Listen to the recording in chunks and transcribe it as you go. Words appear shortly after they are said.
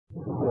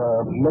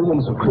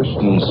Millions of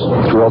Christians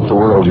throughout the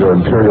world, Your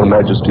Imperial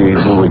Majesty,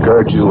 will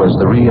regard you as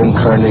the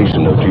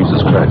reincarnation of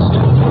Jesus Christ.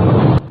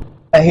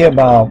 I hear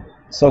about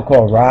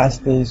so-called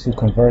Rastas who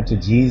convert to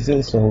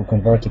Jesus or who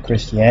convert to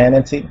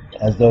Christianity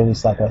as though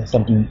it's like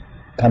something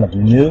kind of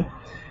new.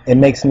 It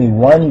makes me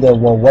wonder,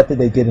 well, what did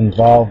they get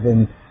involved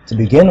in to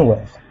begin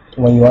with?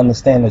 When you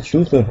understand the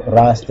truth of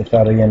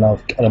Rastafari and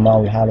of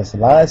Qedamawi, Haile,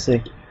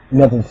 Selassie, you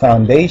know the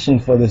foundation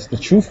for this, the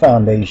true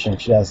foundation,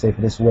 should I say, for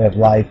this way of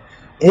life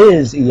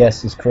is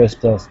Q.H.S,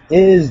 Christos,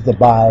 is the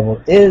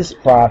Bible, is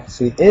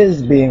prophecy,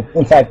 is being,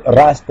 in fact,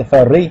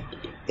 Rastafari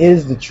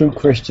is the true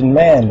Christian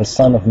man, the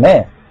Son of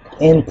Man,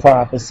 in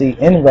prophecy,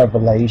 in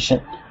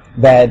revelation,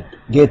 that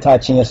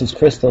Q.H.S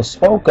Christos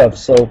spoke of.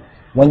 So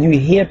when you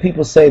hear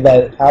people say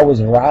that I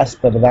was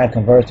Rasta but I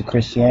converted to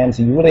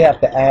Christianity, you really have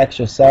to ask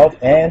yourself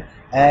and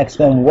ask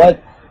them what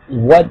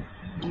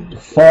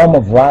form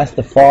of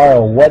Rastafari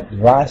or what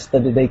Rasta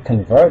did they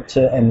convert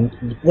to,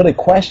 and really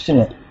question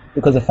it,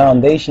 because the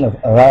foundation of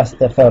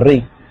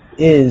Rastafari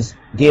is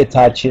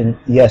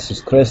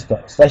Q.H.S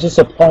Christos. That's just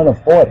a point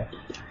of order.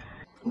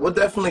 We'll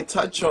definitely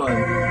touch on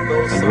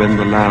those. And when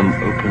the Lamb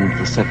opened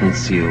the seventh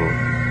seal,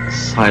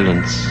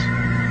 silence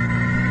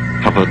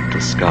covered the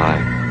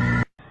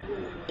sky.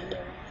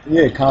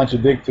 Yeah,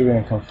 contradictory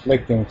and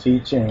conflicting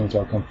teachings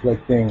or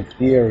conflicting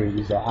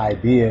theories or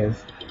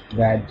ideas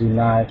that do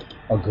not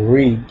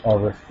agree or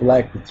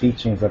reflect the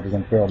teachings of His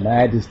Imperial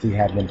Majesty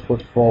have been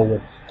put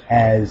forward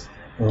as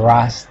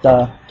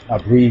Rasta,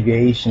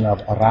 abbreviation of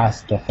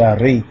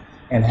Rastafari,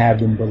 and have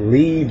been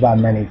believed by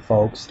many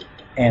folks,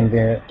 and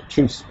their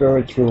true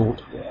spiritual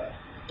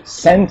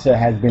center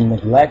has been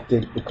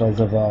neglected because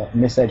of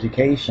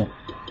miseducation.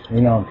 You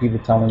know, people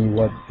telling you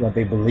what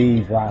they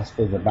believe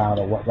Rasta is about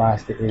or what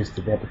Rasta is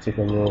to their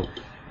particular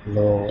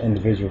little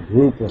individual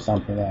group or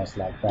something else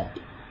like that.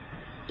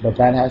 But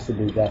that has to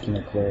be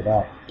definitely cleared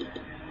up.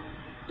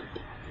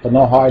 But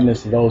no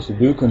hardness to those who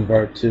do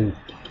convert to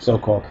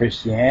so-called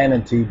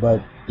Christianity,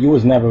 but you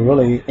was never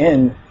really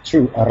in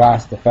true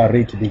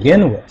Rastafari to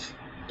begin with.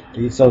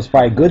 So it's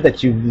probably good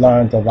that you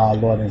learned of our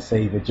Lord and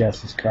Savior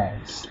Jesus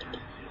Christ.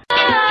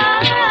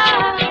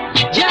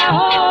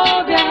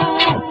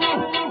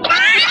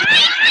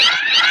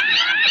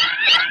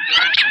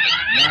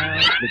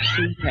 The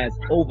truth has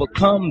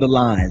overcome the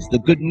lies, the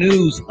good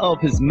news of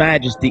His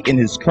Majesty in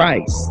His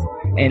Christ.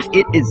 And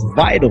it is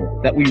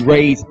vital that we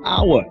raise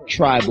our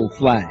tribal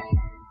flag,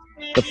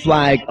 the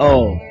flag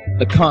of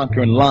the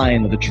conquering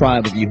lion of the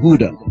tribe of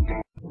Yehuda.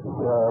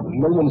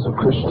 Millions of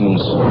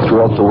Christians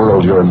throughout the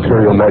world, Your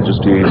Imperial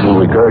Majesty, will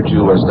regard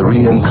you as the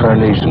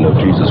reincarnation of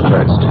Jesus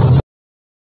Christ.